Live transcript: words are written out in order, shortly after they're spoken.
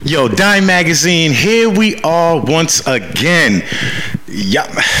Yo, Dime Magazine, here we are once again. Yeah,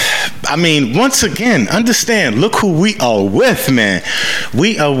 I mean, once again, understand, look who we are with, man.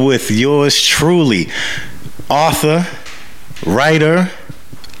 We are with yours truly, author, writer,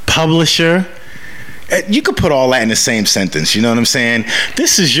 publisher. You could put all that in the same sentence, you know what I'm saying?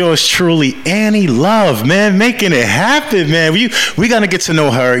 This is yours truly, Annie Love, man, making it happen, man. We gotta get to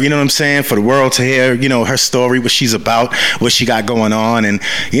know her, you know what I'm saying, for the world to hear, you know, her story, what she's about, what she got going on, and,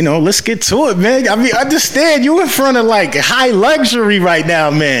 you know, let's get to it, man. I mean, understand, you in front of, like, high luxury right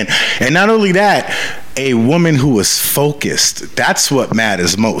now, man. And not only that, a woman who is focused. That's what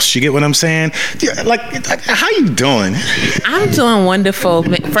matters most. You get what I'm saying? Like how you doing? I'm doing wonderful.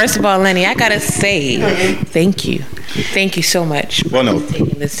 First of all, Lenny, I gotta say thank you. Thank you so much for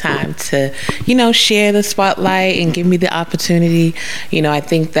taking this time to, you know, share the spotlight and give me the opportunity. You know, I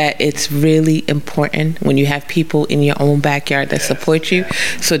think that it's really important when you have people in your own backyard that support you.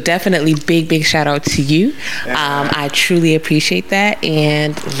 So definitely big shout out to you. I truly appreciate that,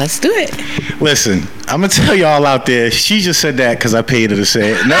 and let's do it. Listen, I'm gonna tell y'all out there, she just said that because I paid her to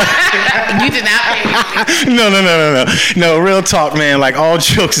say it. No. You did not pay me. No, real talk, man. Like, all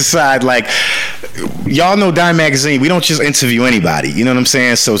jokes aside, like, y'all know Dime Magazine, we don't just interview anybody, you know what I'm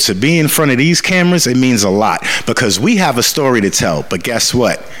saying? So to be in front of these cameras, it means a lot because we have a story to tell. But guess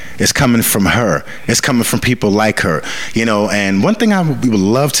what? It's coming from her. It's coming from people like her, you know. And one thing we would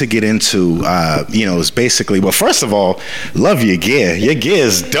love to get into, you know, is basically, well, first of all, love your gear. Your gear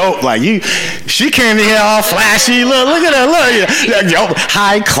is dope. Like, she came in here all flashy. Look at her. Look, yo,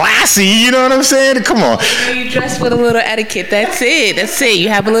 high classy. You know what I'm saying? Come on. You dress with a little etiquette. That's it. You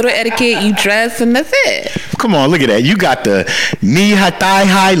have a little etiquette. You dress, and that's it. Come on, look at that. You got the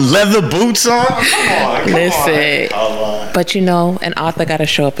thigh-high leather boots on. Come on. Listen. But you know, an author got to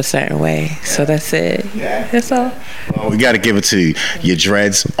show up a certain way. So that's it. Yeah. That's all. Well, we got to give it to you. Your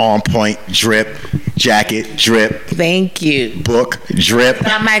dreads, on point, drip, jacket, drip. Thank you. Book, drip.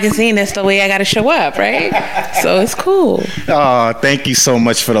 Dime Magazine, that's the way I got to show up, right? So it's cool. Oh, thank you so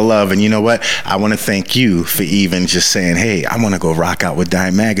much for the love. And you know what? I want to thank you for even just saying, hey, I want to go rock out with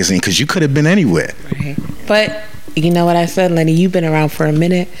Dime Magazine, because you could have been anywhere. Right. But you know what I said, Lenny? You've been around for a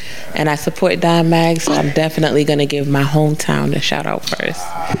minute, and I support Dime Mag, so I'm definitely going to give my hometown a shout out first.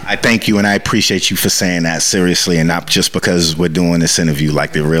 I thank you, and I appreciate you for saying that, seriously, and not just because we're doing this interview.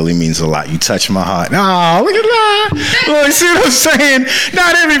 Like, it really means a lot. You touch my heart. Oh, look at that. Well, you see what I'm saying?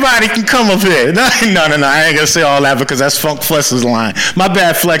 Not everybody can come up here. No, I ain't going to say all that because that's Funk Flex's line. My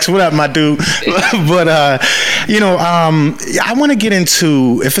bad, Flex. What up, my dude? But, you know, I want to get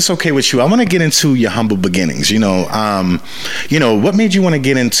into, if it's okay with you, I want to get into your humble beginnings, you know. What made you want to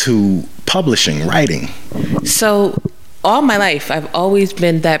get into publishing, writing? So all my life, I've always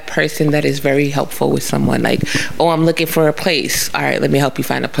been that person that is very helpful with someone. Like, oh, I'm looking for a place. All right, let me help you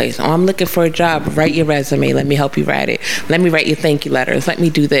find a place. Oh, I'm looking for a job. Write your resume. Let me help you write it. Let me write your thank you letters. Let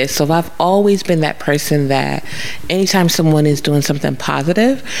me do this. So I've always been that person that anytime someone is doing something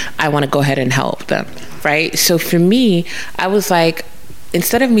positive, I want to go ahead and help them, right? So for me, I was like,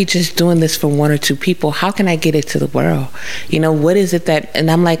 instead of me just doing this for one or two people, how can I get it to the world? You know, what is it that, and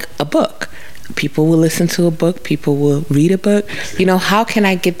I'm like, a book. People will listen to a book. People will read a book. You know, how can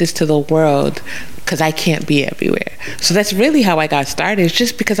I get this to the world? Because I can't be everywhere. So that's really how I got started. It's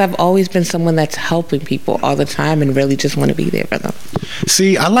just because I've always been someone that's helping people all the time and really just want to be there for them.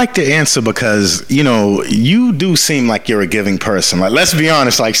 See, I like the answer because, you know, you do seem like you're a giving person. Like, let's be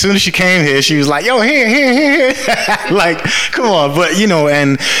honest, like, as soon as she came here, she was like, yo, here. Like, come on. But, you know,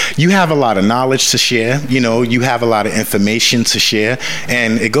 and you have a lot of knowledge to share. You know, you have a lot of information to share.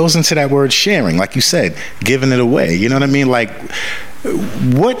 And it goes into that word sharing, like you said, giving it away. You know what I mean? Like,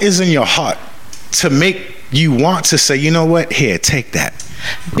 what is in your heart to make you want to say, you know what, here, take that?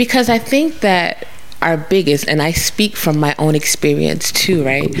 Because I think that our biggest, and I speak from my own experience too,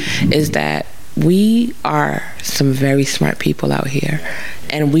 right, is that we are some very smart people out here,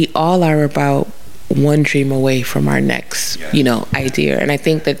 and we all are about one dream away from our next, you know, idea. And I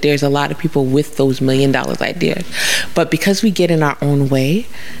think that there's a lot of people with those $1 million ideas, but because we get in our own way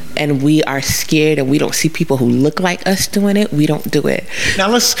and we are scared and we don't see people who look like us doing it, we don't do it. Now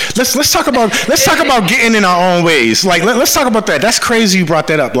let's talk about getting in our own ways. Like, let's talk about that. That's crazy you brought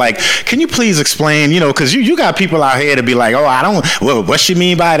that up. Like, can you please explain, you know, because you got people out here to be like, oh, well, what you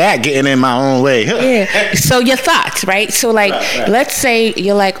mean by that, getting in my own way? Yeah. So your thoughts, right? So like, let's say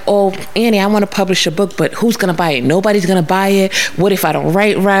you're like, oh, Annie, I want to publish a book, but who's going to buy it? Nobody's going to buy it. What if I don't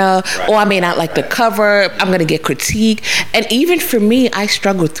write well? Or I may not like the cover. I'm going to get critique. And even for me, I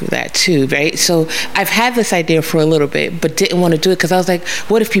struggled through that too, right? So I've had this idea for a little bit, but didn't want to do it because I was like,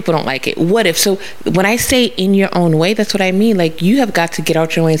 what if people don't like it? What if? So when I say in your own way, that's what I mean. Like, you have got to get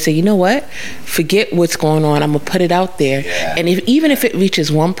out your way and say, you know what? Forget what's going on. I'm going to put it out there. Yeah. And even if it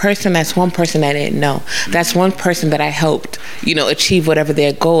reaches one person, that's one person I didn't know. That's one person that I helped, achieve whatever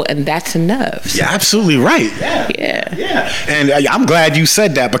their goal. And that's enough. You're absolutely right. Yeah. And I'm glad you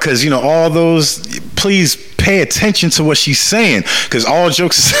said that because, all those, please pay attention to what she's saying, because all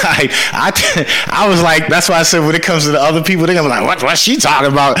jokes aside, I was like, that's why I said when it comes to the other people, they're gonna be like, what's she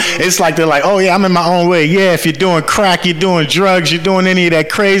talking about? It's like they're like, oh yeah, I'm in my own way. Yeah, if you're doing crack, you're doing drugs, you're doing any of that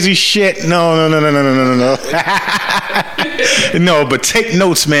crazy shit. No. No, but take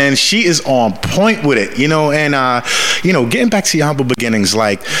notes, man. She is on point with it, and getting back to your humble beginnings,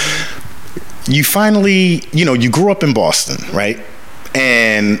 like you finally, you grew up in Boston, right?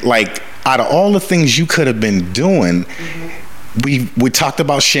 And like, out of all the things you could have been doing, we talked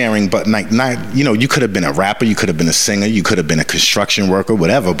about sharing, but like not, you could have been a rapper, you could have been a singer, you could have been a construction worker,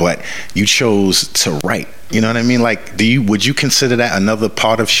 whatever, but you chose to write. You know what I mean? Like, would you consider that another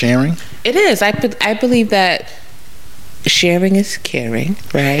part of sharing? It is. I believe that sharing is caring,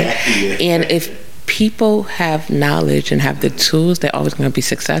 right? Yeah. And if people have knowledge and have the tools, they're always going to be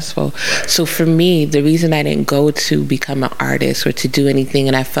successful. So for me, the reason I didn't go to become an artist or to do anything,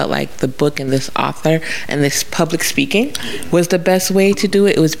 and I felt like the book and this author and this public speaking was the best way to do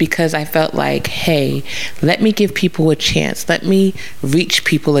it, was because I felt like, hey, let me give people a chance. Let me reach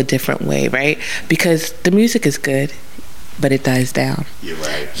people a different way, right? Because the music is good, but it dies down. You're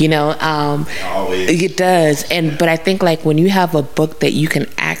right. It does. But I think like when you have a book that you can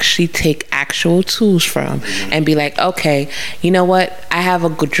actually take actual tools from and be like, okay, you know what? I have a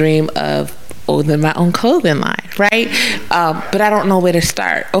good dream of owning my own clothing line, right? But I don't know where to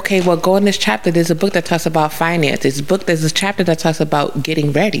start. Okay, well, go in this chapter. There's a book that talks about finance. There's a chapter that talks about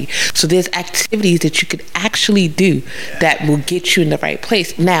getting ready. So there's activities that you could actually do that will get you in the right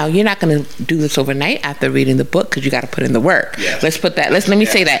place. Now, you're not going to do this overnight after reading the book, because you got to put in the work. Yes. Let me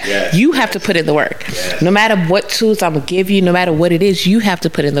say that. Yes. You have to put in the work. Yes. No matter what tools I'm going to give you, no matter what it is, you have to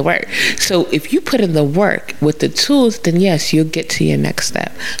put in the work. So if you put in the work with the tools, then yes, you'll get to your next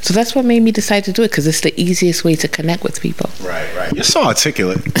step. So that's what made me decide to do it, because it's the easiest way to connect with people. Right. You're so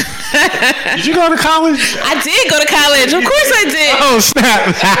articulate. Did you go to college? I did go to college. Of course I did. Oh, snap.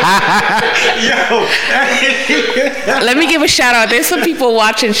 Yo. Let me give a shout out. There's some people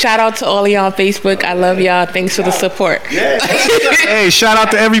watching. Shout out to all of y'all on Facebook. I love y'all. Thanks for the support. Yeah. Hey, shout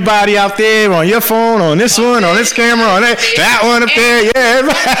out to everybody out there on your phone, on this one, on this camera, on that one up there. Yeah.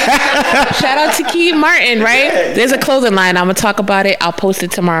 Shout out to Keaton Martin, right? There's a clothing line. I'm going to talk about it. I'll post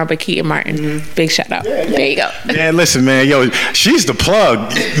it tomorrow, but Keaton Martin. Big shout out. There you go. Yeah, listen, man. Yo, she's the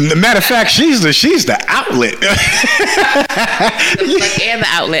plug. Matter of fact, she's the outlet. And the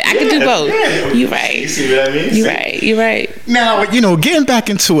outlet. I can do both. You're right. You see what I mean? You're right. Now, getting back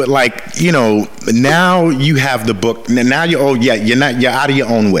into it, like, now you have the book. Now you're out of your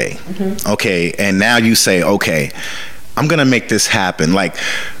own way. Mm-hmm. Okay. And now you say, okay, I'm going to make this happen. Like,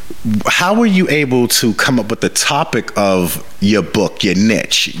 how were you able to come up with the topic of your book, your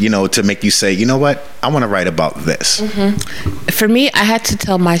niche, to make you say, you know what, I want to write about this? Mm-hmm. For me, I had to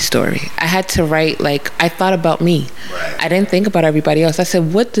tell my story. I had to write, like, I thought about me. Right. I didn't think about everybody else. I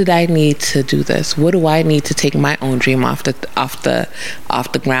said, what did I need to do this? What do I need to take my own dream off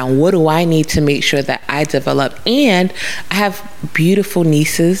the ground? What do I need to make sure that I develop? And I have beautiful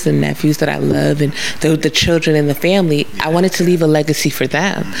nieces and nephews that I love, and the children in the family. I wanted to leave a legacy for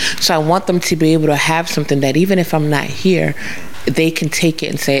them. So I want them to be able to have something that even if I'm not here, they can take it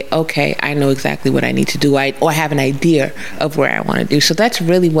and say, okay, I know exactly what I need to do, or have an idea of where I want to do. So that's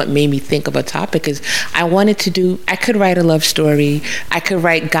really what made me think of a topic, is I could write a love story, I could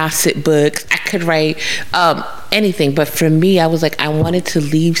write gossip books, I could write anything. But for me, I was like, I wanted to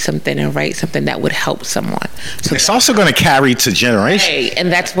leave something and write something that would help someone. So it's also going to carry to generations. Right.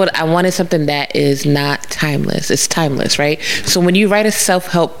 And that's what I wanted, something that is not timeless. It's timeless, right? So when you write a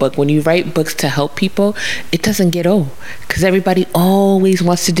self-help book, when you write books to help people, it doesn't get old, because everybody always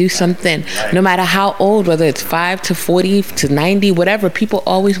wants to do something. No matter how old, whether it's 5 to 40 to 90, whatever, people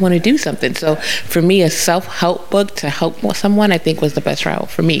always want to do something. So for me, a self-help book to help someone, I think, was the best route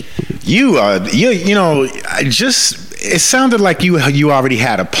for me. Just it sounded like you already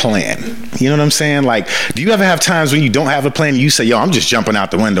had a plan. You know what I'm saying? Like, do you ever have times when you don't have a plan and you say, yo, I'm just jumping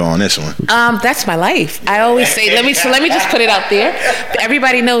out the window on this one? That's my life. I always say, let me just put it out there.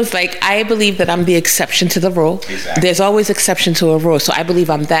 Everybody knows, like, I believe that I'm the exception to the rule. Exactly. There's always exception to a rule. So I believe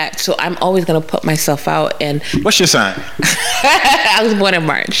I'm that. So I'm always going to put myself out. And what's your sign? I was born in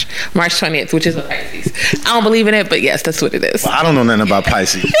March 20th, which is a Pisces. I don't believe in it, but yes, that's what it is. Well, I don't know nothing about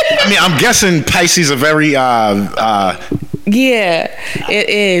Pisces. I mean, I'm guessing Pisces are very yeah, it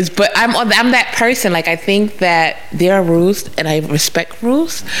is. But I'm that person. Like, I think that there are rules and I respect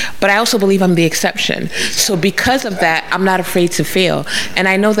rules, but I also believe I'm the exception. So because of that, I'm not afraid to fail. And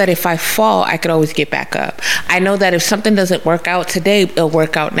I know that if I fall, I could always get back up. I know that if something doesn't work out today, it'll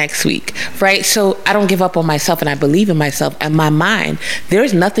work out next week, right? So I don't give up on myself, and I believe in myself and my mind.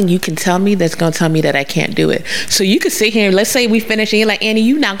 There's nothing you can tell me that's going to tell me that I can't do it. So you could sit here, let's say we finish and you're like, Annie,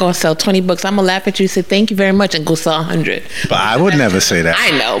 you're not going to sell 20 books. I'm going to laugh at you, say thank you very much, and go sell 100. But I would never say that.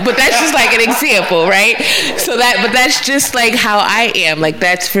 I know, but that's just like an example, right? But that's just like how I am. Like,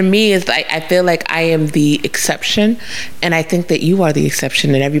 that's, for me, is like, I feel like I am the exception, and I think that you are the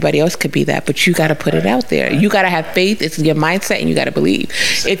exception, and everybody else could be that, but you got to put it out there. You got to have faith. It's your mindset, and you got to believe.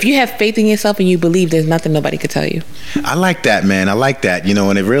 If you have faith in yourself and you believe, there's nothing nobody could tell you. I like that, man. I like that. You know,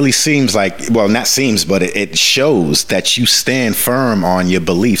 and it really seems like, well, not seems, but it shows that you stand firm on your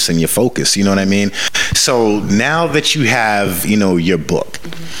beliefs and your focus. You know what I mean? So now that you have, you know, your book,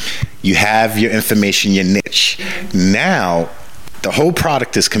 you have your information, your niche, now the whole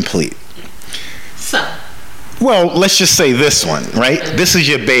product is complete. So, well, let's just say this one, right? This is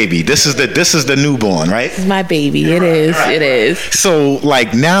your baby. This is the newborn, right? this is my baby. It is. Right. It is. So,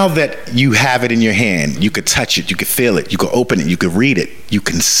 like, now that you have it in your hand, you could touch it, you could feel it, you could open it, you could read it, you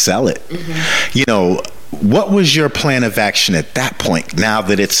can sell it. You know, what was your plan of action at that point, now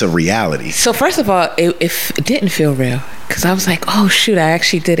that it's a reality? So first of all, it didn't feel real, because I was like, oh shoot, I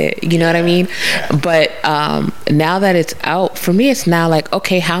actually did it. You know what I mean? But now that it's out, for me, it's now like,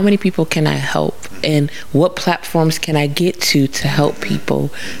 okay, how many people can I help? And what platforms can I get to help people,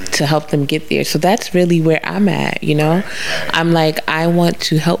 to help them get there? So that's really where I'm at, you know? I'm like, I want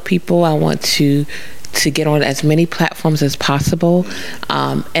to help people. I want to get on as many platforms as possible.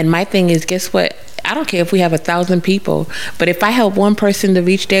 And my thing is, guess what? I don't care if we have 1,000 people, but if I help one person to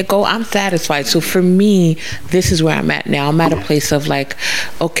reach their goal, I'm satisfied. So for me, this is where I'm at now. I'm at a place of like,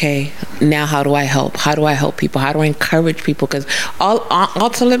 okay, now how do I help? How do I help people? How do I encourage people? Because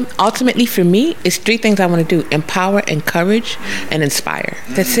ultimately for me, it's three things I want to do: empower, encourage, and inspire.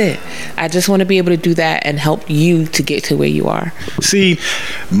 That's it. I just want to be able to do that and help you to get to where you are. See,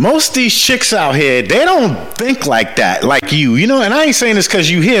 most of these chicks out here, they don't think like that, like you know, and I ain't saying this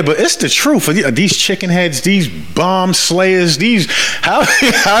because you here, but it's the truth. These chicken heads, these bomb slayers, these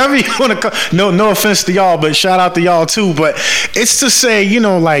however you want to call. No offense to y'all, but shout out to y'all too. But it's to say, you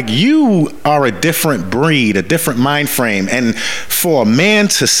know, like, you are a different breed, a different mind frame, and for a man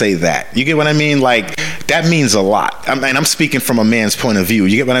to say that, you get what I mean? Like, that means a lot. And I'm speaking from a man's point of view.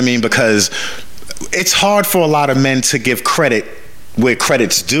 You get what I mean? Because it's hard for a lot of men to give credit where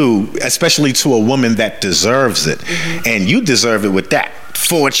credit's due, especially to a woman that deserves it. And you deserve it with that.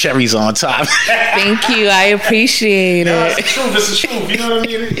 4 cherries on top. Thank you. I appreciate it. It's the truth. It's the truth. You know what I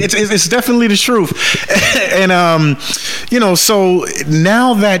mean? It's definitely the truth. And, you know, so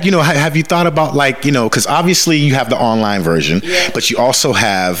now that, you know, have you thought about, like, you know, because obviously you have the online version, but you also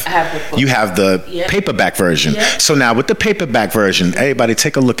have the paperback version. So now with the paperback version, everybody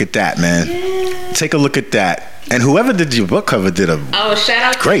take a look at that, man. Take a look at that. And whoever did your book cover did a shout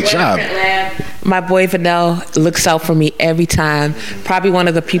out great job. My boy Vanel looks out for me every time. Probably one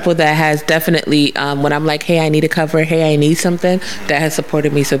of the people that has definitely, when I'm like, hey, I need a cover, hey, I need something, that has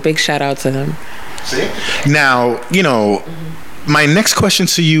supported me. So big shout out to him. See? Now, you know, my next question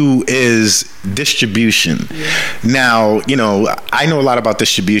to you is distribution. Now, you know, I know a lot about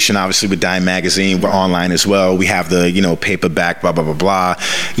distribution, obviously, with Dime Magazine. We're online as well. We have the, you know, paperback, blah, blah, blah, blah.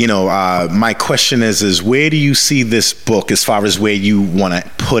 You know, my question is where do you see this book as far as where you want to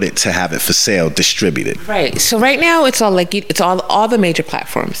put it to have it for sale, distributed? Right. So right now it's all like, it's all the major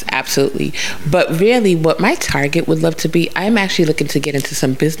platforms, absolutely. But really what my target would love to be, I'm actually looking to get into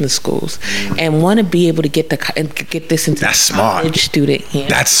some business schools and want to be able to get this into college student hands.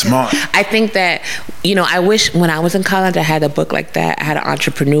 That's smart. I think that, you know, I wish when I was in college I had a book like that. I had an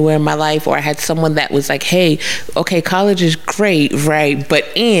entrepreneur in my life, or I had someone that was like, hey, okay, college is great, right? But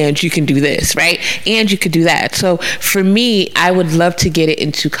and you can do this, right? And you could do that. So for me, I would love to get it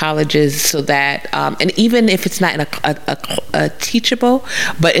into colleges so that, and even if it's not in a teachable,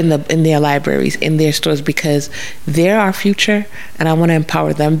 but in their libraries, in their stores, because they're our future, and I want to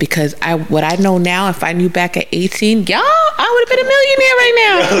empower them. Because what I know now, if I knew back at 18, y'all, I would have been a millionaire right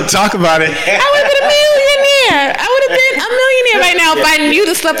now. Talk about it. I would have been a millionaire. I would have been a millionaire right now if I knew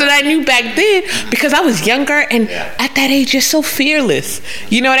the stuff that I knew back then, because I was younger, and at that age, you're so fearless.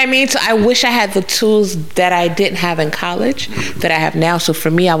 You know what I mean? So I wish I had the tools that I didn't have in college that I have now. So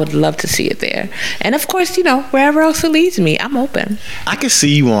for me, I would love to see it there. And of course, you know, wherever else it leads me, I'm open. I could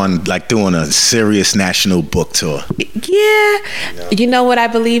see you on like doing a serious national book tour. Yeah. You know what I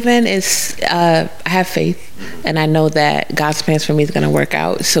believe in is I have faith, and I know that God's plans for me is going to work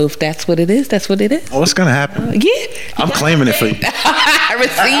out. So if that's what it is, that's what it is. Oh, it's going to happen. Yeah. I'm claiming it for you. I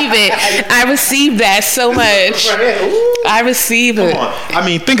receive it. I receive that so much. I receive it. I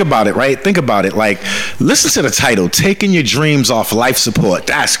mean, think about it, right? Think about it. Like, listen to the title, Taking Your Dreams Off Life Support.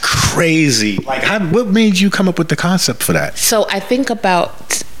 That's crazy. Like, what made you come up with the concept for that? So I think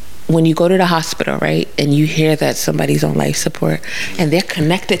about when you go to the hospital, right, and you hear that somebody's on life support and they're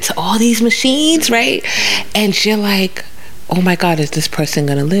connected to all these machines, right? And you're like, oh my God, is this person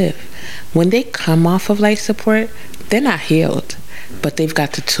gonna live? When they come off of life support, they're not healed, but they've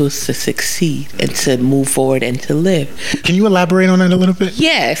got the tools to succeed and to move forward and to live. Can you elaborate on that a little bit?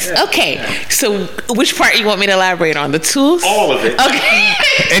 Yes. Okay. So which part you want me to elaborate on? The tools? All of it. Okay.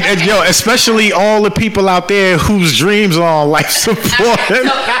 and yo, especially all the people out there whose dreams are on life support. So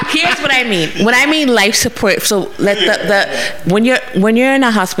here's what I mean. When I mean life support, so when you're in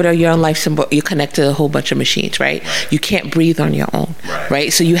a hospital, you're on life support, you're connected to a whole bunch of machines, right? You can't breathe on your own,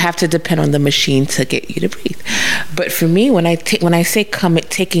 right? So you have to depend on the machine to get you to breathe. But for me, when I say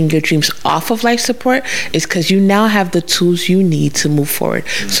taking your dreams off of life support, is because you now have the tools you need to move forward.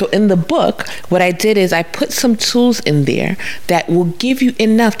 So in the book, what I did is I put some tools in there that will give you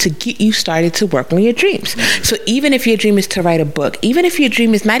enough to get you started to work on your dreams. So even if your dream is to write a book, even if your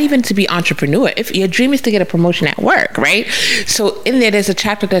dream is not even to be entrepreneur, if your dream is to get a promotion at work, right? So in there's a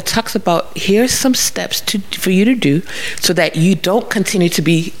chapter that talks about, here's some steps for you to do so that you don't continue to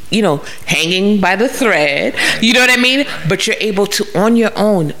be, hanging by the thread, you know what I mean? But you're able to, on your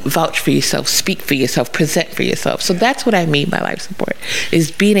own, vouch for yourself, speak for yourself, present for yourself. So that's what I mean by life support,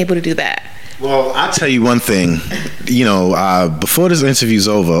 is being able to do that. Well, I'll tell you one thing, before this interview's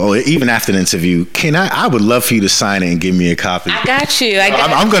over, or even after the interview, I would love for you to sign it and give me a copy. I got you.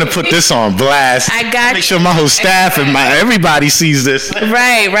 I'm going to put this on blast. I got you. Make sure my whole staff and everybody sees this.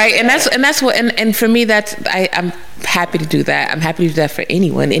 Right. And that's what, and for me, I'm happy to do that. I'm happy to do that for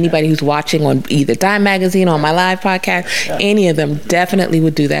anybody who's watching on either Dime Magazine or on my live podcast. Any of them definitely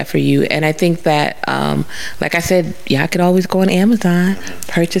would do that for you. And I think that, like I said, y'all could always go on Amazon,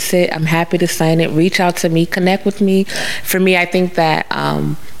 purchase it. I'm happy to sign it. Reach out to me, connect with me. For me, I think that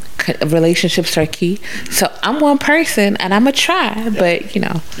relationships are key. So I'm one person and I'm gonna try, but you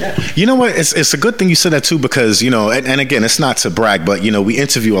know what, it's a good thing you said that too, because and again, it's not to brag, but we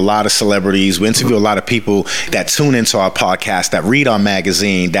interview a lot of celebrities, we interview a lot of people that tune into our podcast, that read our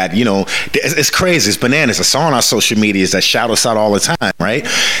magazine, that it's crazy, it's bananas, it's on our social medias, that shout us out all the time, right?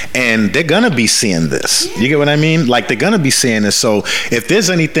 And they're gonna be seeing this, you get what I mean? Like, they're gonna be seeing this. So if there's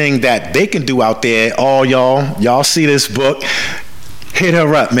anything that they can do out there, all y'all see this book, hit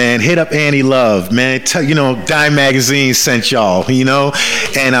her up, man. Hit up Annie Love, man. Dime Magazine sent y'all,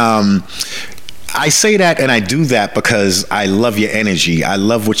 and I say that and I do that because I love your energy. I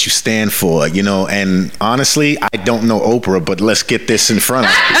love what you stand for, and honestly, I don't know Oprah, but let's get this in front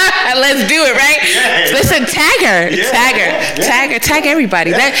of her. Let's do it, right? Yeah. Listen, tag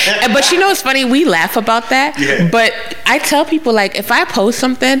everybody. But it's funny, we laugh about that, but I tell people, like, if I post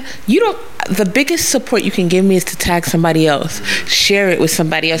something, the biggest support you can give me is to tag somebody else, share it with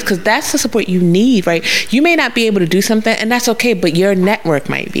somebody else, because that's the support you need, right? You may not be able to do something, and that's okay, but your network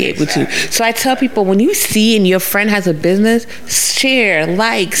might be able to. So I tell people, when you see and your friend has a business, share,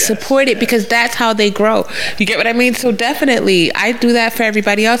 support it, because that's how they grow. You get what I mean? So definitely, I do that for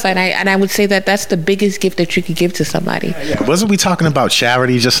everybody else, and I would say that that's the biggest gift that you could give to somebody. Wasn't we talking about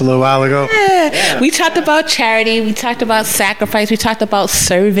charity just a little while ago? Yeah. We talked about charity, we talked about sacrifice, we talked about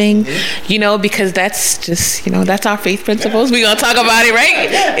serving, because that's just, that's our faith principles. We're going to talk about it,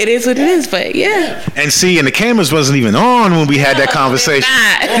 right? It is what it is, but yeah. And see, and the cameras wasn't even on when we had that conversation.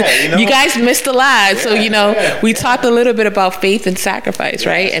 You guys missed a lot. So, we talked a little bit about faith and sacrifice,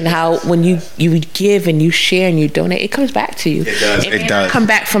 right? And how when you give and you share and you donate, it comes back to you. It does. Come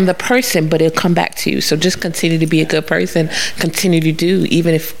back from the person, but it'll come back to you. So just continue to be a good person. Continue to do,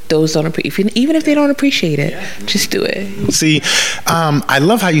 even if even if they don't appreciate it, just do it. See, I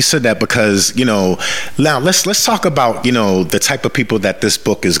love how you said that, because now let's talk about the type of people that this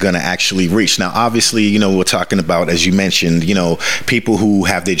book is going to actually reach. Now, obviously, we're talking about, as you mentioned, people who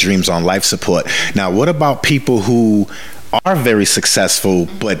have their dreams on life support. Now, what about people who are very successful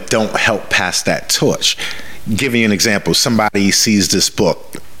but don't help pass that torch? giving you an example. Somebody sees this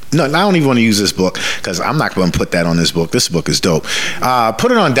book. No, I don't even want to use this book because I'm not going to put that on this book. This book is dope.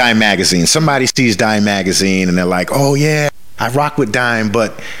 Put it on Dime Magazine. Somebody sees Dime Magazine and they're like, oh yeah, I rock with Dime,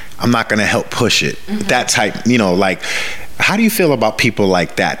 but I'm not going to help push it. That type, like, how do you feel about people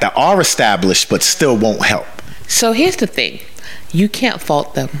like that are established but still won't help? So here's the thing. You can't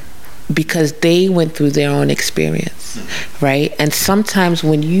fault them because they went through their own experience, right? And sometimes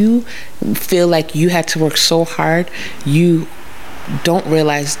when you feel like you had to work so hard, you don't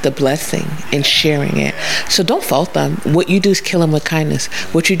realize the blessing in sharing it. So don't fault them. What you do is kill them with kindness.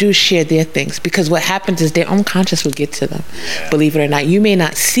 What you do is share their things, because what happens is their own conscience will get to them. Believe it or not, you may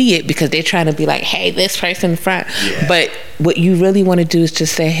not see it because they're trying to be like, hey, this person in front. But what you really want to do is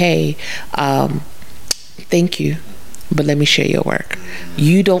just say, hey, thank you, but let me share your work.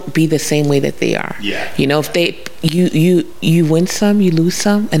 You don't be the same way that they are. If they you win some, you lose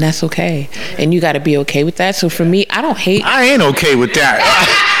some, and that's okay. And you got to be okay with that. So for me, I ain't okay with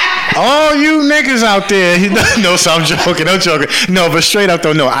that. All you niggas out there, no, so I'm joking. No, but straight up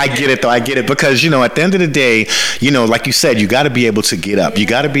though, no, I get it because, at the end of the day, like you said, you got to be able to get up. You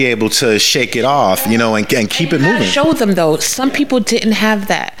got to be able to shake it off, and keep it moving. Show them though, some people didn't have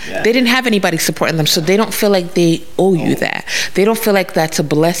that. They didn't have anybody supporting them, so they don't feel like they owe you that. They don't feel like that's a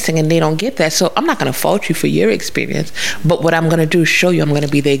blessing and they don't get that. So I'm not going to fault you for your experience, but what I'm going to do is show you. I'm going to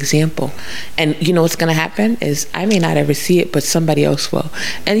be the example. And what's going to happen is I may not ever see it, but somebody else will.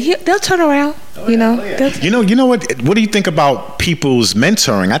 And they'll turn around. You know what do you think about people's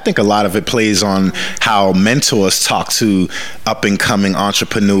mentoring? I think a lot of it plays on how mentors talk to up and coming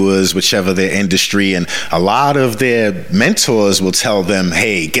entrepreneurs, whichever their industry, and a lot of their mentors will tell them,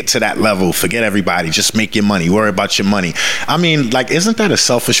 hey, get to that level, forget everybody, just make your money, worry about your money. I mean, like, isn't that a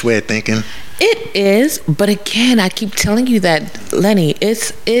selfish way of thinking? It is, but again, I keep telling you that, Lenny,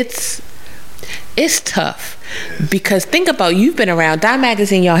 it's tough. Because think about, you've been around, Dime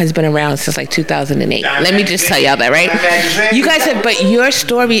Magazine, y'all, has been around since like 2008. Let me just tell y'all that, right? You guys have, but your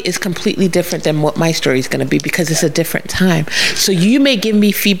story is completely different than what my story is going to be because it's a different time. So you may give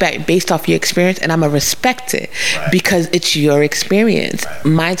me feedback based off your experience and I'm going to respect it because it's your experience.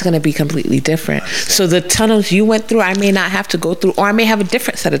 Mine's going to be completely different. So the tunnels you went through, I may not have to go through, or I may have a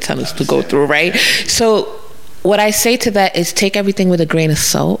different set of tunnels to go through, right? So what I say to that is take everything with a grain of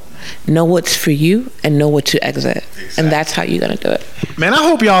salt, know what's for you, and know what to exit. Exactly. And that's how you're going to do it. Man, I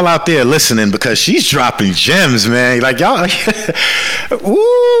hope y'all out there listening because she's dropping gems, man. Like, y'all,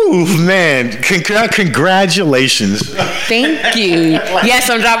 ooh, man, congratulations. Thank you. Yes,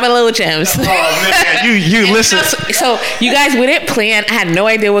 I'm dropping little gems. Oh, man, you listen. So, you guys, we didn't plan. I had no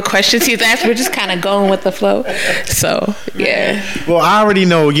idea what questions he's asked. We're just kind of going with the flow. So, yeah. Well, I already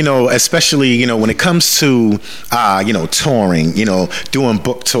know, especially, when it comes to, touring, doing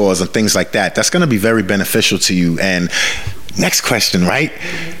book tours and things like that, that's going to be very beneficial to you. And next question, right?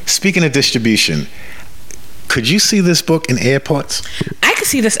 Speaking of distribution, could you see this book in airports? I can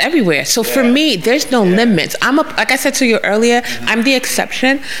see this everywhere. So for me, there's no limits. Like I said to you earlier, I'm the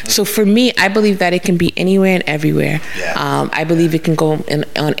exception. So for me, I believe that it can be anywhere and everywhere. I believe it can go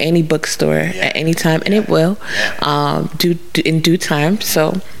on any bookstore at any time, and it will in due time.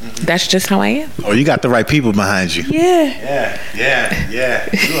 So that's just how I am. Oh, you got the right people behind you. Yeah.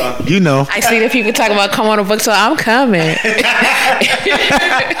 You know. I see the people talking about come on a book, so I'm coming.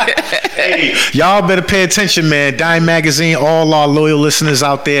 Hey, y'all better pay attention, man. Dime Magazine, all our loyal listeners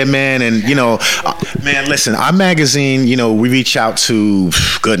out there, man. And, man, listen, our magazine, we reach out to,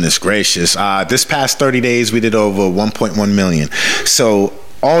 goodness gracious, this past 30 days, we did over 1.1 million. So,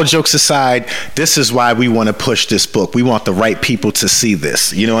 all jokes aside, this is why we want to push this book. We want the right people to see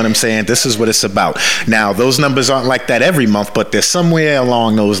this. You know what I'm saying? This is what it's about. Now, those numbers aren't like that every month, but they're somewhere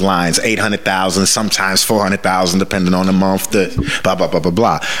along those lines. 800,000, sometimes 400,000, depending on the month, blah, blah, blah, blah,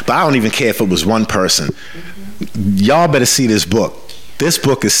 blah. But I don't even care if it was one person. Y'all better see this book. This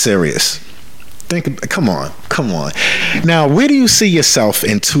book is serious. Come on. Now, where do you see yourself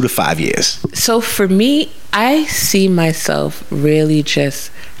in 2 to 5 years? So for me, I see myself really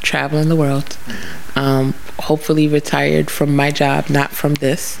just traveling the world. Hopefully retired from my job, not from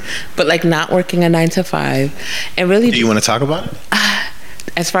this, but like not working a 9 to 5, and really. Do you want to talk about it?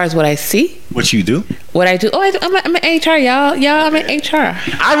 As far as what I see. What you do? What I do? Oh, I'm an HR, y'all. I'm an HR.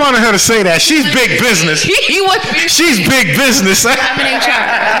 I wanted her to say that. She's big business. She's big business.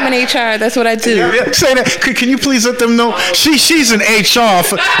 I'm an HR. That's what I do. Yeah, say that. Can you please let them know? She's an HR.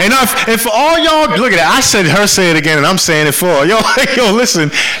 And for all y'all, look at that. I said her say it again, and I'm saying it for yo.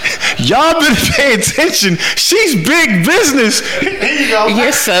 Listen, y'all better pay attention. She's big business. Here you go.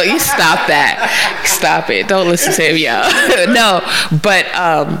 You stop that. Stop it. Don't listen to him, y'all. No, but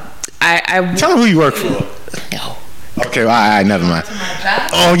I tell them who you work for. Okay, all right, never mind.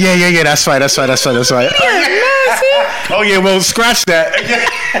 Oh yeah. That's right. Oh yeah, well, scratch that.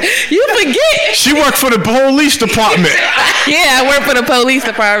 You forget. She worked for the police department. Yeah, I work for the police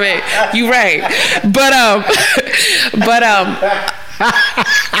department. You right, but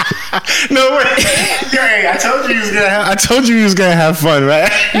No way. Hey, I told you you was gonna have fun,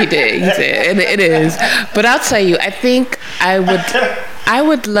 right? You did, and it is. But I'll tell you, I think I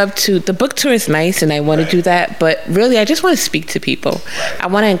would love to. The book tour is nice, and I want to do that. But really, I just want to speak to people. I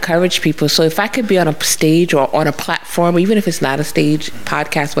want to encourage people. So if I could be on a stage or on a platform, even if it's not a stage,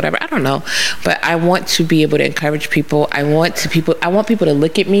 podcast, whatever, I don't know. But I want to be able to encourage people. I want people to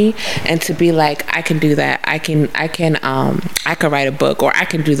look at me and to be like, I can do that. I can write a book, or I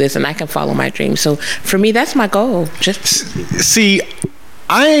can do this, and I can follow my dreams. So for me, that's my goal. Just see.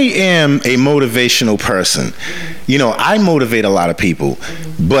 I am a motivational person. You know, I motivate a lot of people,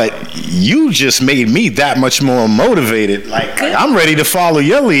 but you just made me that much more motivated. Like, I'm ready to follow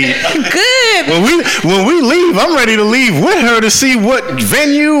your lead. Good. When we leave, I'm ready to leave with her to see what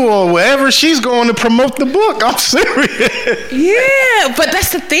venue or wherever she's going to promote the book. I'm serious. Yeah, but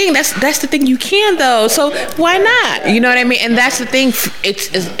that's the thing. That's the thing. You can though. So why not? You know what I mean? And that's the thing.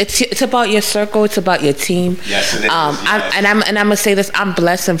 It's about your circle. It's about your team. Yes, it is. I'm gonna say this. I'm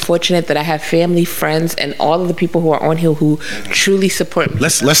blessed and fortunate that I have family, friends, and all of the people who are on here who truly support me.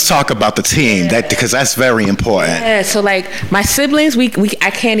 Let's talk about the team, because that's very important. Yeah. So like my siblings, I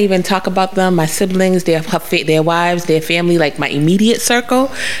can't even talk about them. My siblings, their wives, their family, like my immediate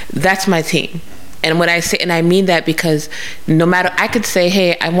circle. That's my team. And when I say, and I mean that because no matter, I could say,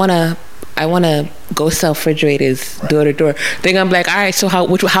 hey, I wanna go sell refrigerators door to door. They're gonna be like, all right, so how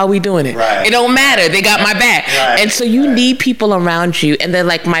are we doing it? Right. It don't matter. They got my back. Right. And so you need people around you. And then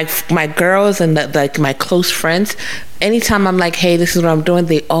like my girls and like my close friends, anytime I'm like, hey, this is what I'm doing,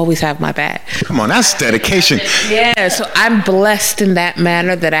 they always have my back. Come on, that's dedication. Yeah, so I'm blessed in that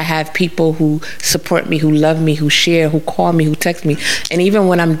manner that I have people who support me, who love me, who share, who call me, who text me. And even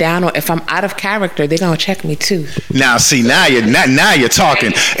when I'm down or if I'm out of character, they're gonna check me too. Now see, now you're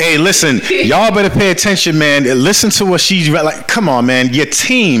talking. Hey, listen, y'all better pay attention, man. Listen to what she's like. Come on, man. Your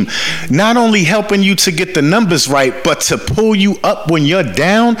team not only helping you to get the numbers right, but to pull you up when you're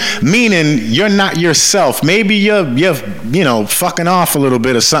down, meaning you're not yourself. Maybe you're fucking off a little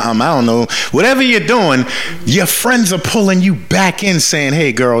bit or something. I don't know. Whatever you're doing, your friends are pulling you back in, saying,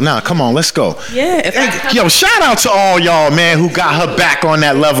 "Hey, girl, now come on, let's go." Yeah. Yo, shout out to all y'all, man, who got her back on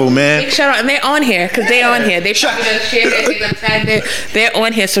that level, man. Big shout out, and they're on here because they're on here. They probably done shared it. They're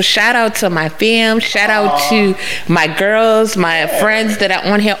on here. So shout out to my fam. Shout out to my girls, my friends that are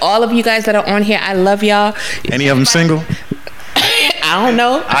on here. All of you guys that are on here, I love y'all. Any of them single? I don't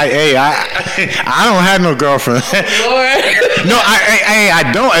know. I don't have no girlfriend. Lord. No, I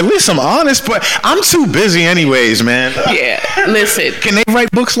don't. At least I'm honest, but I'm too busy anyways, man. Yeah, listen. Can they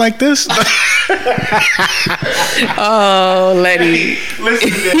write books like this? Oh, Letty.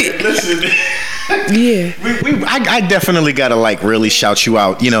 Listen. Yeah. I definitely gotta really shout you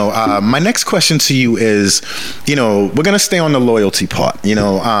out. My next question to you is, we're gonna stay on the loyalty part. Sorry,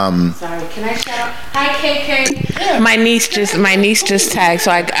 can I shout out? Hi, KK. Yeah. My niece just tagged,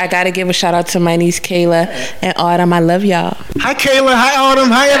 so I gotta give a shout out to my niece Kayla and Autumn. I love y'all. Hi, Kayla. Hi, Autumn.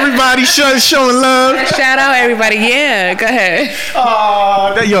 Hi, everybody. Showing love. Shout out, everybody. Yeah, go ahead.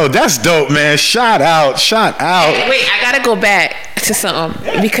 Oh, that's dope, man. Shout out. Hey, wait, I gotta go back to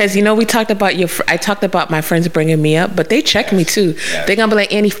something because we talked about I talked about my friends bringing me up, but they check me too. Yeah. They're gonna be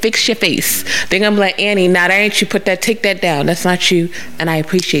like, Annie, fix your face. They're gonna be like, Annie, nah, that ain't you. Take that down. That's not you. And I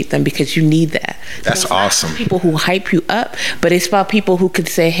appreciate them because you need that. That's awesome. People who hype you up, but it's about people who could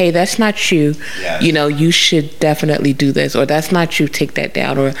say, hey, that's not you. Yes. You should definitely do this, or that's not you. Take that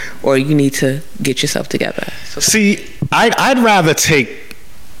down, or you need to get yourself together. So, see, I'd rather take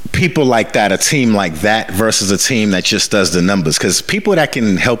people like that, a team like that, versus a team that just does the numbers. Because people that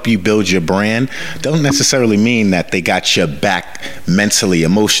can help you build your brand don't necessarily mean that they got your back mentally,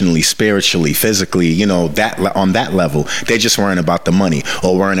 emotionally, spiritually, physically, that on that level. They're just worrying about the money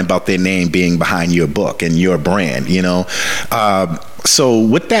or worrying about their name being behind your book and your brand, So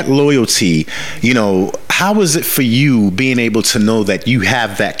with that loyalty, how is it for you being able to know that you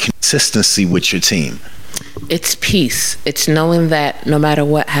have that consistency with your team? It's peace. It's knowing that no matter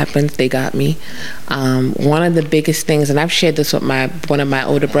what happens, they got me. One of the biggest things, and I've shared this with one of my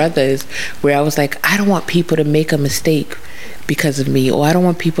older brothers, where I was like, I don't want people to make a mistake because of me, or I don't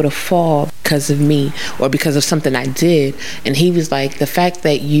want people to fall because of me or because of something I did. And he was like, the fact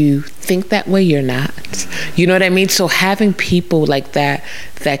that you think that way, you're not. You know what I mean? So having people like that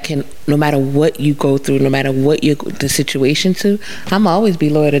can, no matter what you go through, no matter what the situation to, I'm always be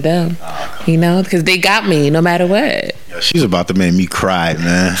loyal to them. You know, because they got me no matter what. Yo, she's about to make me cry,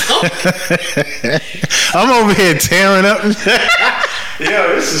 man. I'm over here tearing up.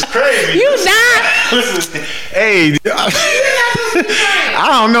 Yo, this is crazy. You not. Hey, I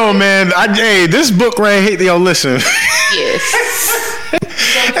don't know, man. Hey, this book right here. Yo, listen. Yes.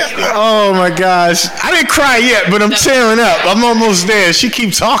 Oh my gosh, I didn't cry yet, but I'm tearing up. I'm almost there. She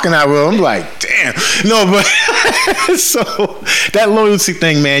keeps talking, I will. I'm like, damn. No, but so that loyalty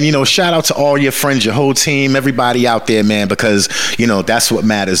thing, man. You know, shout out to all your friends, your whole team, everybody out there, man, because you know that's what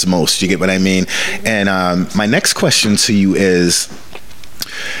matters most. You get what I mean? And my next question to you is,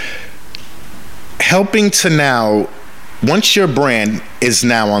 helping to now, once your brand is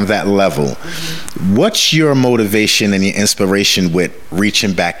now on that level, what's your motivation and your inspiration with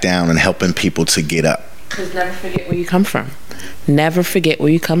reaching back down and helping people to get up? Because never forget where you come from. Never forget where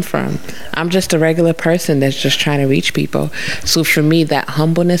you come from. I'm just a regular person that's just trying to reach people. So for me, that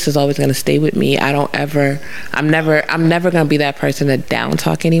humbleness is always going to stay with me. I'm never going to be that person that down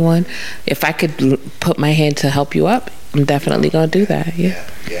talk anyone. If I could put my hand to help you up, I'm definitely going to do that. Yeah.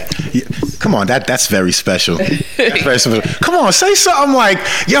 Come on, that's very special. That's very special. Come on, say something like,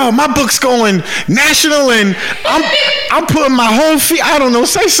 yo, my book's going national and I'm putting my whole feet. I don't know,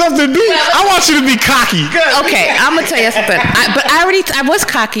 say something. I want you to be cocky. Okay, I'm going to tell you something. I was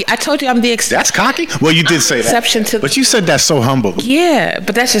cocky. I told you I'm the exception. That's cocky? Well, you did say that. Exception to, but you said that's so humble. Yeah,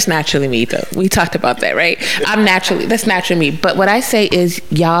 but that's just naturally me, though. We talked about that, right? That's naturally me. But what I say is,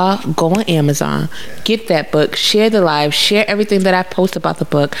 y'all go on Amazon, get that book, share the live, share everything that I post about the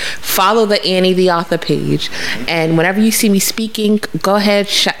book, follow the Annie the author page, and whenever you see me speaking, go ahead,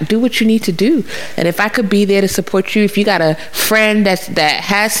 do what you need to do. And if I could be there to support you, if you got a friend that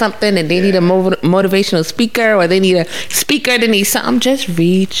has something and they need a motivational speaker, or they need a speaker that needs something, just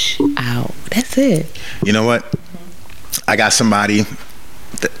reach out. That's it. You know what? I got somebody.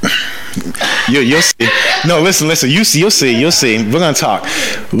 You'll see. No, listen. You'll see. We're gonna talk.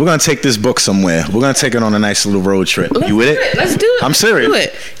 We're gonna take this book somewhere. We're gonna take it on a nice little road trip. You with it? Let's do it. I'm serious. Do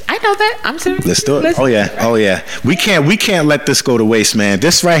it. I know that. I'm serious. Let's do it. Oh yeah. We can't let this go to waste, man.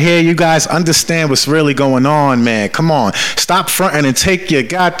 This right here, you guys understand what's really going on, man. Come on. Stop fronting and take your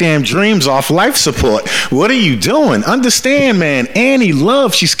goddamn dreams off life support. What are you doing? Understand, man. Annie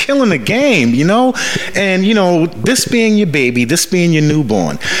Love, she's killing the game, you know? And, you know, this being your baby, this being your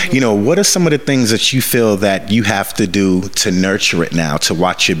newborn, you know, what are some of the things that you feel that you have to do to nurture it now, to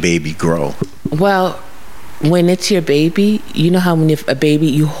watch your baby grow? Well, when it's your baby, you know how when a baby,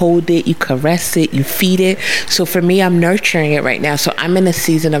 you hold it, you caress it, you feed it. So for me, I'm nurturing it right now. So I'm in a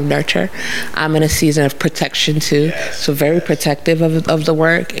season of nurture. I'm in a season of protection too. Yes. So very protective of the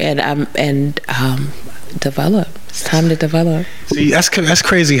work, and develop. It's time to develop. See, that's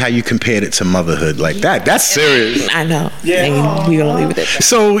crazy how you compared it to motherhood like that. That's serious. I know. Yeah. We're gonna leave it at that.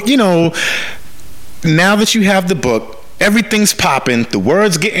 So, you know, now that you have the book, everything's popping, the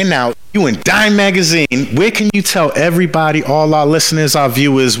word's getting out. You in Dime Magazine. Where can you tell everybody, all our listeners, our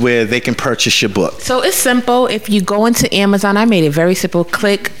viewers, where they can purchase your book? So it's simple. If you go into Amazon, I made it very simple.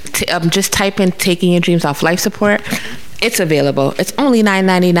 Click, just type in "Taking Your Dreams Off Life Support." It's available. It's only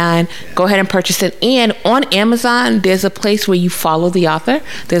 $9.99. Go ahead and purchase it. And on Amazon, there's a place where you follow the author.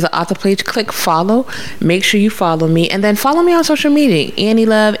 There's an author page. Click follow. Make sure you follow me. And then follow me on social media. Annie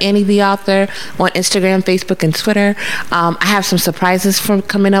Love, Annie the author, on Instagram, Facebook, and Twitter. I have some surprises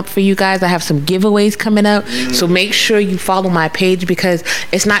coming up for you guys. I have some giveaways coming up. So make sure you follow my page, because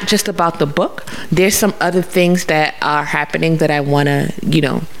it's not just about the book. There's some other things that are happening that I want to, you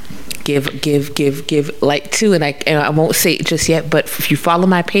know, give light to, and I won't say it just yet, but if you follow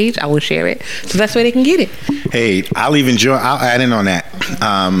my page, I will share it, so that's where they can get it. Hey, I'll add in on that.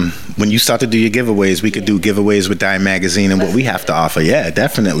 When you start to do your giveaways, we could do giveaways with Dime Magazine and what we have to offer. Yeah,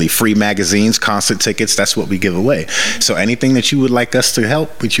 definitely. Free magazines, concert tickets, that's what we give away. So anything that you would like us to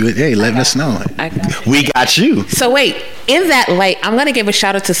help with you, hey, let us know. We got you. So wait, in that light, I'm going to give a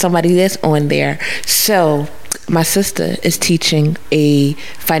shout out to somebody that's on there. So my sister is teaching a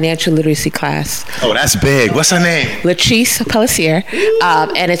financial literacy class. Oh, that's big. What's her name? Latrice Pelletier.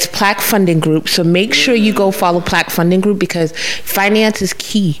 And it's Plaque Funding Group. So make sure you go follow Plaque Funding Group, because finance is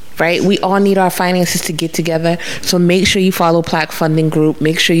key. right? We all need our finances to get together. So make sure you follow Plaque Funding Group.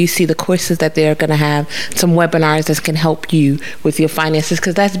 Make sure you see the courses that they're going to have, some webinars that can help you with your finances,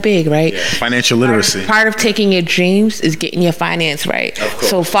 because that's big, right? Yeah. Financial literacy. Part of taking your dreams is getting your finance right.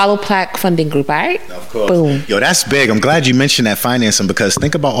 So follow Plaque Funding Group, all right? Of course. Boom. Yo, that's big. I'm glad you mentioned that financing, because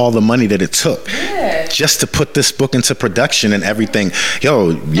think about all the money that it took just to put this book into production and everything.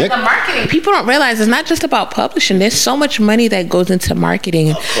 Yo, The marketing. People don't realize it's not just about publishing. There's so much money that goes into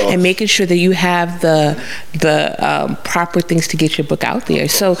marketing and making sure that you have the proper things to get your book out there.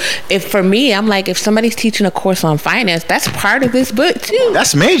 So if for me, I'm like, if somebody's teaching a course on finance, that's part of this book too.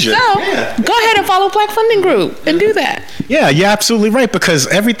 That's major. So go ahead and follow Plaque Funding Group and do that. Yeah, you're absolutely right, because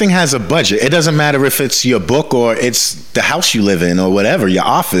everything has a budget. It doesn't matter if it's your book or it's the house you live in or whatever, your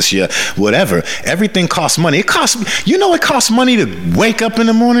office, your whatever. Everything costs money. It costs money to wake up in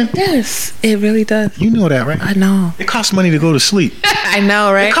the morning. Yes, it really does. You know that, right? I know. It costs money to go to sleep. I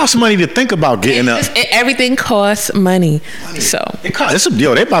know, right? It costs money to think about getting up. Everything costs money. So they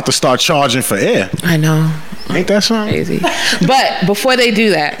about to start charging for air. I know. Ain't that something? Crazy. But before they do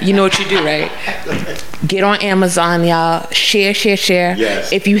that, you know what you do, right? Get on Amazon, y'all. Share.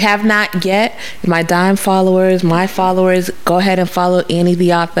 Yes. If you have not yet, my Dime followers, my followers, go ahead and follow Annie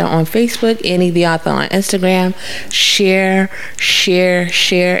the Author on Facebook, Annie the Author on Instagram. Share.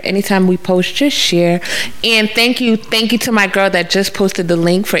 Anytime we post, just share. And thank you to my girl that just posted the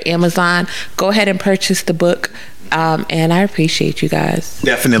link for Amazon. Go ahead and purchase the book. And I appreciate you guys.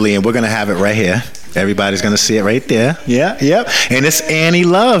 Definitely, and we're gonna have it right here. Everybody's gonna see it right there. Yeah, yep. And it's Annie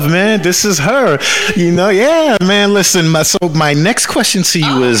Love, man. This is her. Yeah, man. Listen, my next question to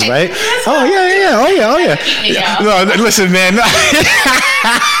you is, right? Oh yeah. No, listen, man.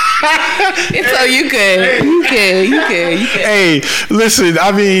 So you good. Hey, listen.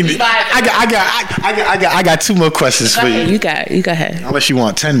 I mean, I got 2 more questions for you. You go ahead. Unless you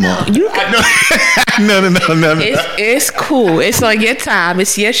want 10 more. No. It's cool. It's on your time.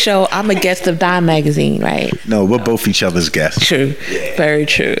 It's your show. I'm a guest of Dime Magazine, right? No, we're both each other's guests. True. Yeah. Very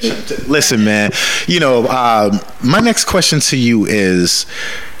true. Listen, man. My next question to you is,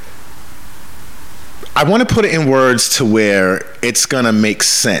 I want to put it in words to where it's going to make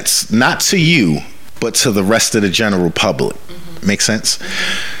sense. Not to you, but to the rest of the general public. Mm-hmm. Make sense?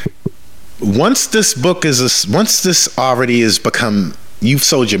 Once this book already has become, you've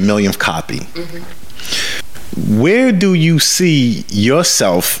sold your millionth copy. Mm-hmm. Where do you see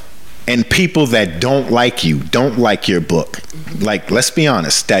yourself and people that don't like your book? Mm-hmm. Like, let's be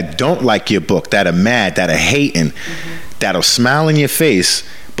honest, that don't like your book, that are mad, that are hating, that'll smile in your face,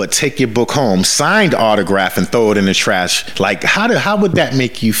 but take your book home, signed autograph, and throw it in the trash. Like, how would that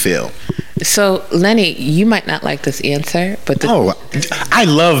make you feel? So, Lenny, you might not like this answer, but I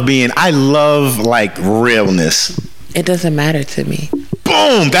love like realness. It doesn't matter to me.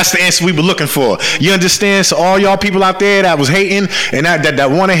 Boom! That's the answer we were looking for. You understand? So all y'all people out there that was hating and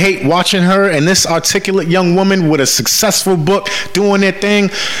that want to hate watching her and this articulate young woman with a successful book doing their thing,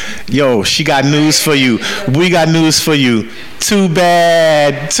 yo, she got news for you. We got news for you. Too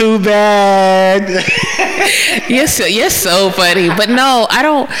bad. You're so funny. But no, I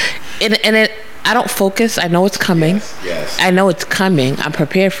don't. I don't focus. I know it's coming. Yes. I know it's coming. I'm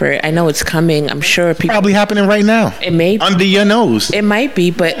prepared for it. I know it's coming. I'm sure people. Probably happening right now. It may be. Under your nose. It might be,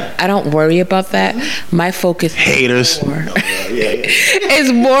 but I don't worry about that. My focus. Haters.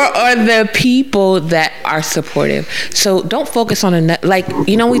 Is more on the people that are supportive. So don't focus on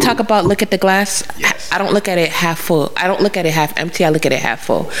we talk about look at the glass. Yes. I don't look at it half full. I don't look at it half empty. I look at it half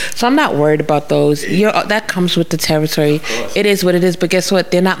full. So I'm not worried about those. That comes with the territory. It is what it is. But guess what?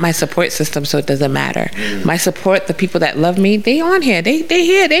 They're not my support system, so it doesn't matter. My support, the people that love me, they on here. They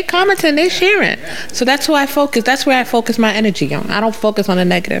here. They commenting. They sharing. So that's who I focus. That's where I focus my energy on. I don't focus on the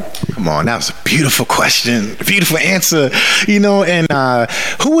negative. Come on, that was a beautiful question, beautiful answer. And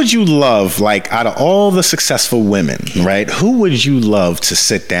who would you love, like out of all the successful women, right? Who would you love to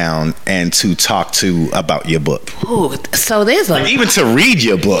sit down and to talk to about your book? Ooh, so there's even to read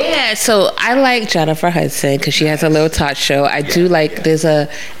your book. Yeah, so I like Jennifer Hudson because she has a little talk show. I do like. There's a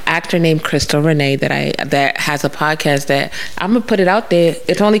actor named Crystal Renee that has a podcast that I'm gonna put it out there.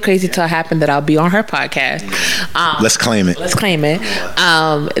 It's only crazy till it happened that I'll be on her podcast. Let's claim it.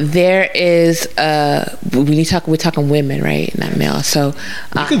 There is we're talking women, right? Not male. So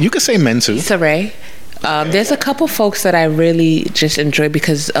you could say men too. Issa Rae. There's a couple folks that I really just enjoy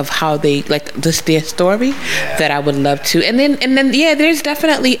because of how they like just their story that I would love to. And then yeah, there's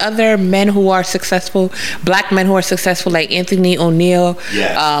definitely other men who are successful, black men who are successful, like Anthony O'Neill,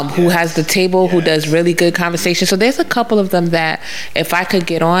 who has The Table, who does really good conversation. So there's a couple of them that if I could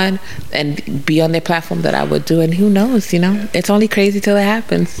get on and be on their platform that I would do. And who knows, it's only crazy till it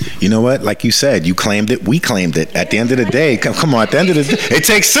happens. You know what? Like you said, you claimed it, we claimed it. At the end of the day, come on, at the end of the day, it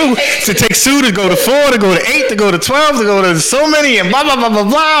takes two to go to 4, to go to 8, to go to 12, to go to so many, and blah, blah, blah, blah,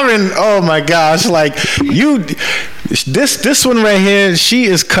 blah. And oh my gosh, like this one right here, she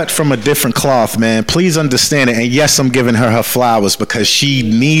is cut from a different cloth, man. Please understand it. And yes, I'm giving her flowers because she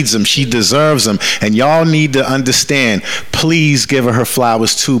needs them. She deserves them. And y'all need to understand, please give her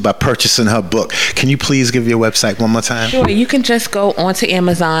flowers too by purchasing her book. Can you please give your website one more time? Sure. You can just go onto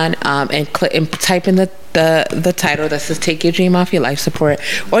Amazon and click and type in the title that says "Take Your Dream Off Your Life Support,"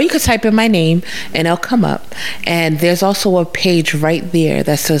 or you could type in my name and it'll come up. And there's also a page right there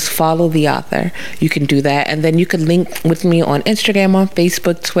that says "Follow the Author." You can do that, and then you can link with me on Instagram, on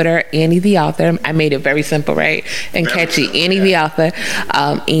Facebook, Twitter, Annie the Author. I made it very simple, right, and very catchy. Simple, Annie the Author,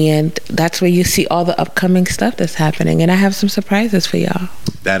 and that's where you see all the upcoming stuff that's happening. And I have some surprises for y'all.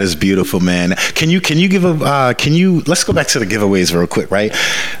 That is beautiful, man. Can you give let's go back to the giveaways real quick, right?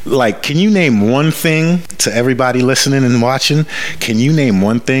 Like, can you name one thing to everybody listening and watching? Can you name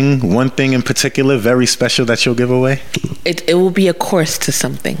one thing in particular very special that you'll give away? It will be a course to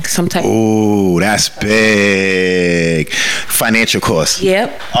something, some type. Oh, that's big. Financial course.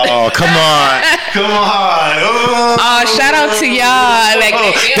 Yep. Oh, come on. Oh, shout out to y'all. Like,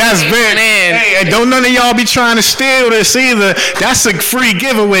 that's big. Hey, and don't none of y'all be trying to steal this either. That's a free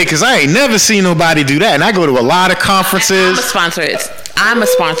giveaway because I ain't never seen nobody do that. And I go to a lot of conferences. I'm a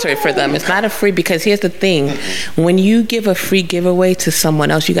sponsor for them. It's not a free, because here's the thing. When you give a free giveaway to someone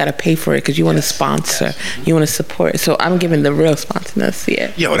else, you got to pay for it because you want to sponsor. You want to support. So I'm giving the real sponsors.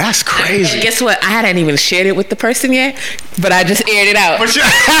 Yeah. Yo, that's crazy. And guess what? I hadn't even shared it with the person yet, but I just aired it out.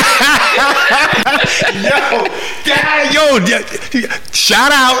 Yo,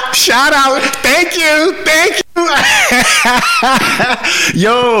 shout out. Thank you.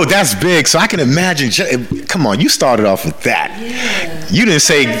 Yo, that's big. So I can imagine. Come on, you started off with that. Yeah. You didn't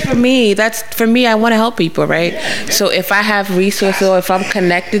say. That's for me. I want to help people, right? So if I have resources or if I'm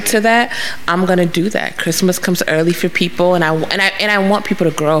connected to that, I'm gonna do that. Christmas comes early for people, and I want people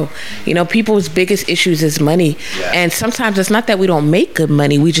to grow. People's biggest issues is money, and sometimes it's not that we don't make good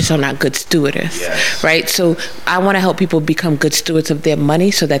money. We just are not good stewards, right? So I want to help people become good stewards of their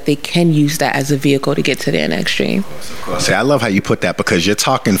money so that they can use that as a vehicle to get to their next dream. Of course. See, I love how you put that because you're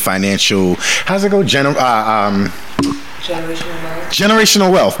talking financial. How's it go?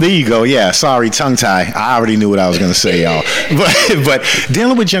 Generational wealth. There you go. Yeah. Sorry, tongue tie. I already knew what I was going to say, y'all. But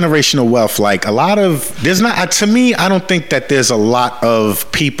dealing with generational wealth, like to me, I don't think that there's a lot of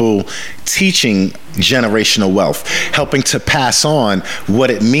people teaching generational wealth, helping to pass on what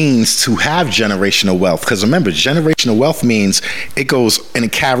it means to have generational wealth. Because remember, generational wealth means it goes and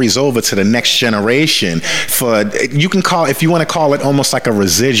it carries over to the next generation. You can call, if you want to call it, almost like a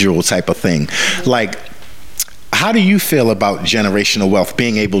residual type of thing. Like, how do you feel about generational wealth,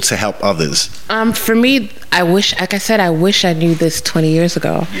 being able to help others? For me, I wish I knew this 20 years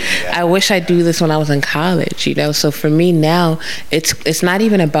ago. Yeah. I wish I knew this when I was in college, So for me now, it's not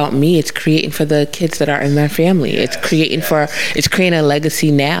even about me. It's creating for the kids that are in my family. Yes. It's creating a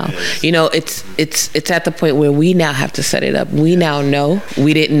legacy now. Yes. It's at the point where we now have to set it up. We now know.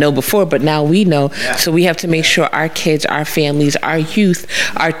 We didn't know before, but now we know. Yeah. So we have to make sure our kids, our families, our youth,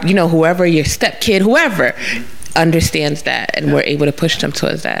 our whoever, your stepkid, whoever, understands that, and we're able to push them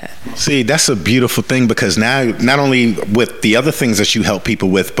towards that. See, that's a beautiful thing, because now not only with the other things that you help people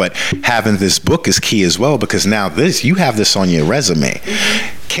with, but having this book is key as well, because now you have this on your resume.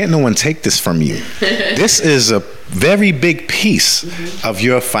 Can't no one take this from you. This is a very big piece of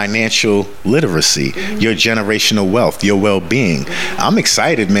your financial literacy, your generational wealth, your well-being. I'm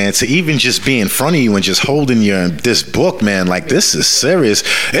excited, man, to even just be in front of you and just holding this book, man. Like, this is serious.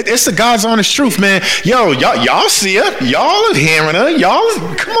 It's the God's honest truth, man. Yo, y'all see her. Y'all are hearing her.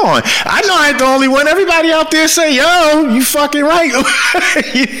 Y'all, come on. I know I ain't the only one. Everybody out there say, yo, you fucking right.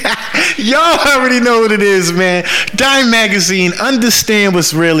 Y'all already know what it is, man. Dime Magazine, understand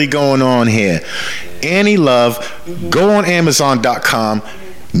what's really going on here. Annie Love, go on Amazon.com.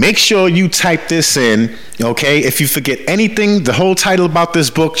 Make sure you type this in, okay? If you forget anything, the whole title about this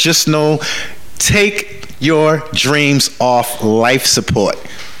book, just know, Take Your Dreams Off Life Support.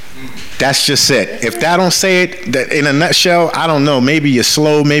 That's just it. If that don't say it that in a nutshell, I don't know. Maybe you're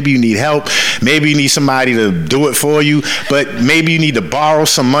slow. Maybe you need help. Maybe you need somebody to do it for you. But maybe you need to borrow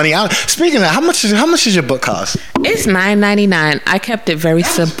some money. Speaking of, how much does your book cost? It's $9.99. I kept it very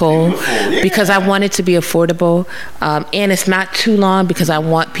simple because I want it to be affordable, and it's not too long because I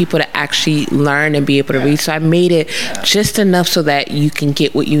want people to actually learn and be able to read. So I made it just enough so that you can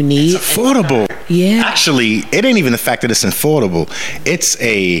get what you need. It's affordable. Yeah. Actually, it ain't even the fact that it's affordable. It's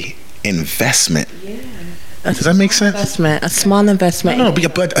a investment. Yeah. Does that make sense? Investment, a small investment. No,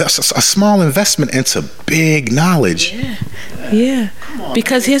 but a small investment into big knowledge. Yeah.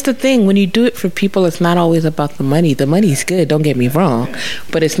 Because here's the thing: when you do it for people, it's not always about the money. The money's good. Don't get me wrong,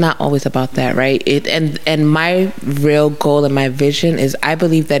 but it's not always about that, right? And my real goal and my vision is, I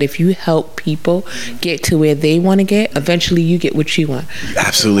believe that if you help people get to where they want to get, eventually you get what you want.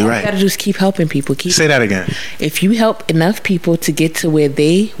 Absolutely right. You gotta just keep helping people. Say that again. If you help enough people to get to where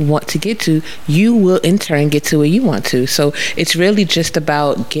they want to get to, you will in turn get to where you want to. So it's really just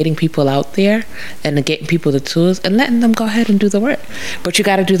about getting people out there and getting people the tools and letting them go ahead and do the work. But you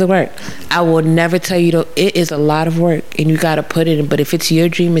got to do the work. I will never tell you though, it is a lot of work and you got to put it in. But if it's your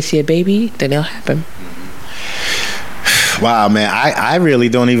dream, it's your baby, then it'll happen. Wow, man, I really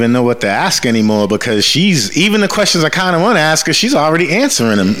don't even know what to ask anymore because even the questions I kind of want to ask her, she's already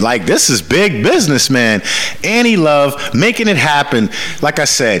answering them. Like, this is big business, man. Annie Love, making it happen. Like I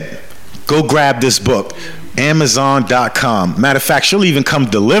said, go grab this book. Amazon.com. Matter of fact, she'll even come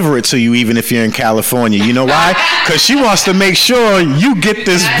deliver it to you even if you're in California. You know why? Because she wants to make sure you get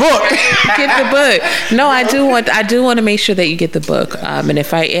this book. Get the book. No, I do want to make sure that you get the book. And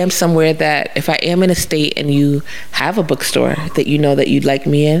if I am in a state and you have a bookstore that you know that you'd like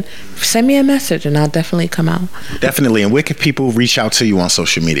me in, send me a message and I'll definitely come out. Definitely. And where can people reach out to you on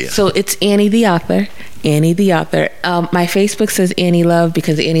social media? So it's Annie the author. Annie the author. My Facebook says Annie Love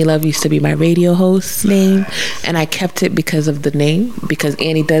because Annie Love used to be my radio host's name, and I kept it because of the name, because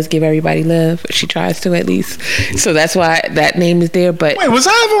Annie does give everybody love. She tries to, at least. So that's why that name is there. But wait, was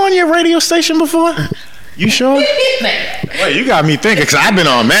I ever on your radio station before? You sure? Wait, you got me thinking because I've been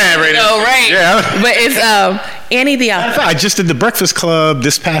on Mad Radio. Oh, right. Yeah. But it's Annie the author. I just did the Breakfast Club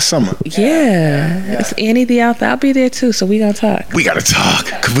this past summer. Yeah. It's Annie the author. I'll be there too, so we gonna talk. We gotta talk.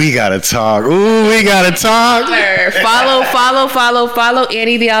 Ooh, we gotta talk. Follow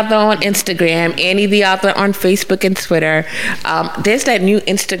Annie the author on Instagram, Annie the author on Facebook and Twitter. There's that new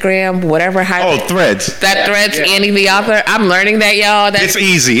Instagram, whatever. Threads. That Threads, yeah. Annie the author. I'm learning that, y'all. It's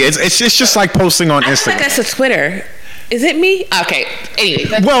easy. It's just like posting on Instagram. I think that's a Twitter. Is it me? Okay.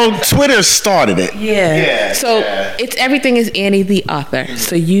 Anyway. Well, Twitter started it. Yeah. So it's everything is Annie the author.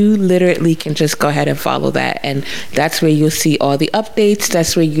 So you literally can just go ahead and follow that, and that's where you'll see all the updates.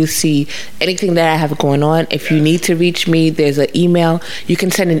 That's where you'll see anything that I have going on. If you need to reach me, there's an email. You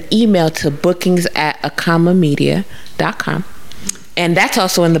can send an email to bookings@akamamedia.com. And that's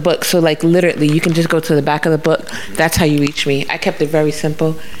also in the book. So like literally, you can just go to the back of the book. That's how you reach me. I kept it very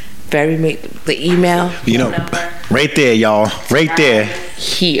simple. The email, right there, y'all, right there,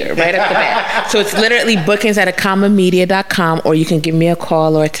 here, right at the back. So it's literally bookings@akamamedia.com, or you can give me a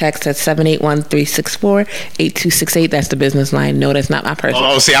call or a text at 781-364-8268. That's the business line. No, that's not my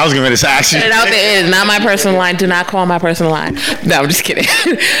personal. Oh, see, I was going to ask you. Put it out there. It is not my personal line. Do not call my personal line. No, I'm just kidding.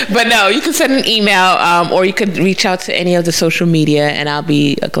 But no, you can send an email, or you could reach out to any of the social media, and I'll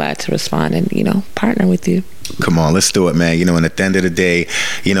be glad to respond and partner with you. Come on, let's do it, man. And at the end of the day,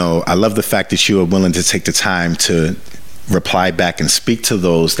 I love the fact that you are willing to take the time to reply back and speak to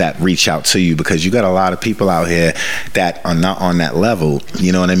those that reach out to you, because you got a lot of people out here that are not on that level.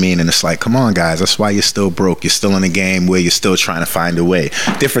 You know what I mean? And it's like, come on, guys, that's why you're still broke. You're still in a game where you're still trying to find a way.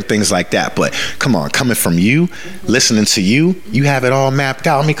 Different things like that. But come on, coming from you, listening to you, you have it all mapped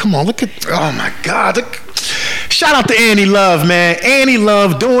out. I mean, come on, look at, oh my God. Shout out to Annie Love, man. Annie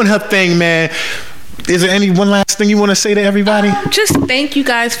Love doing her thing, man. Is there one last thing you want to say to everybody? Just thank you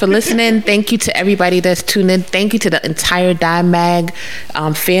guys for listening. Thank you to everybody that's tuned in. Thank you to the entire Dime Mag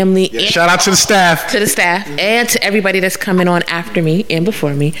family. Yeah, shout out to the staff. And to everybody that's coming on after me and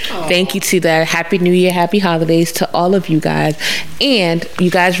before me. Aww. Thank you to the Happy New Year, Happy Holidays to all of you guys. And you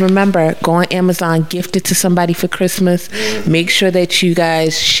guys remember, go on Amazon, gift it to somebody for Christmas. Make sure that you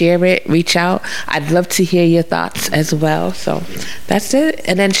guys share it, reach out. I'd love to hear your thoughts as well. So that's it.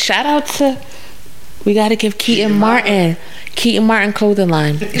 And then shout out to... We got to give Keaton Martin clothing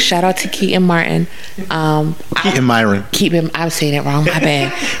line. Shout out to Keaton Martin. Keaton Myron. I was saying it wrong. My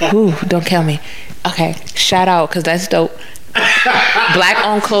bad. Ooh, don't kill me. Okay. Shout out, because that's dope.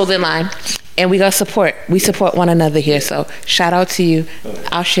 Black-owned clothing line. and we got support. We support one another here. So shout out to you.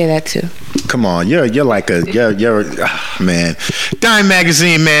 I'll share that too. Come on, you're like man. Dime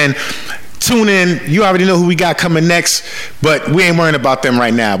Magazine, man. Tune in. You already know who we got coming next, but we ain't worrying about them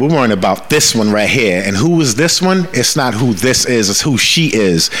right now. We're worrying about this one right here. And who is this one? It's not who this is, it's who she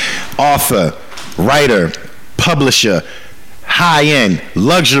is. Author, writer, publisher, high-end,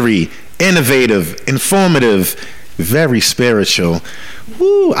 luxury, innovative, informative, very spiritual.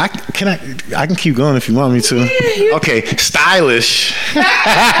 Woo, I can keep going if you want me to. Okay, stylish.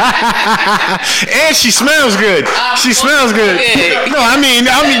 And she smells good. She smells good. No, I mean,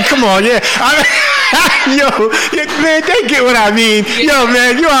 come on, yeah. Yo, man, they get what I mean. Yo,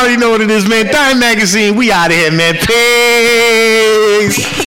 man, you already know what it is, man. Dime Magazine, we out of here, man. Peace.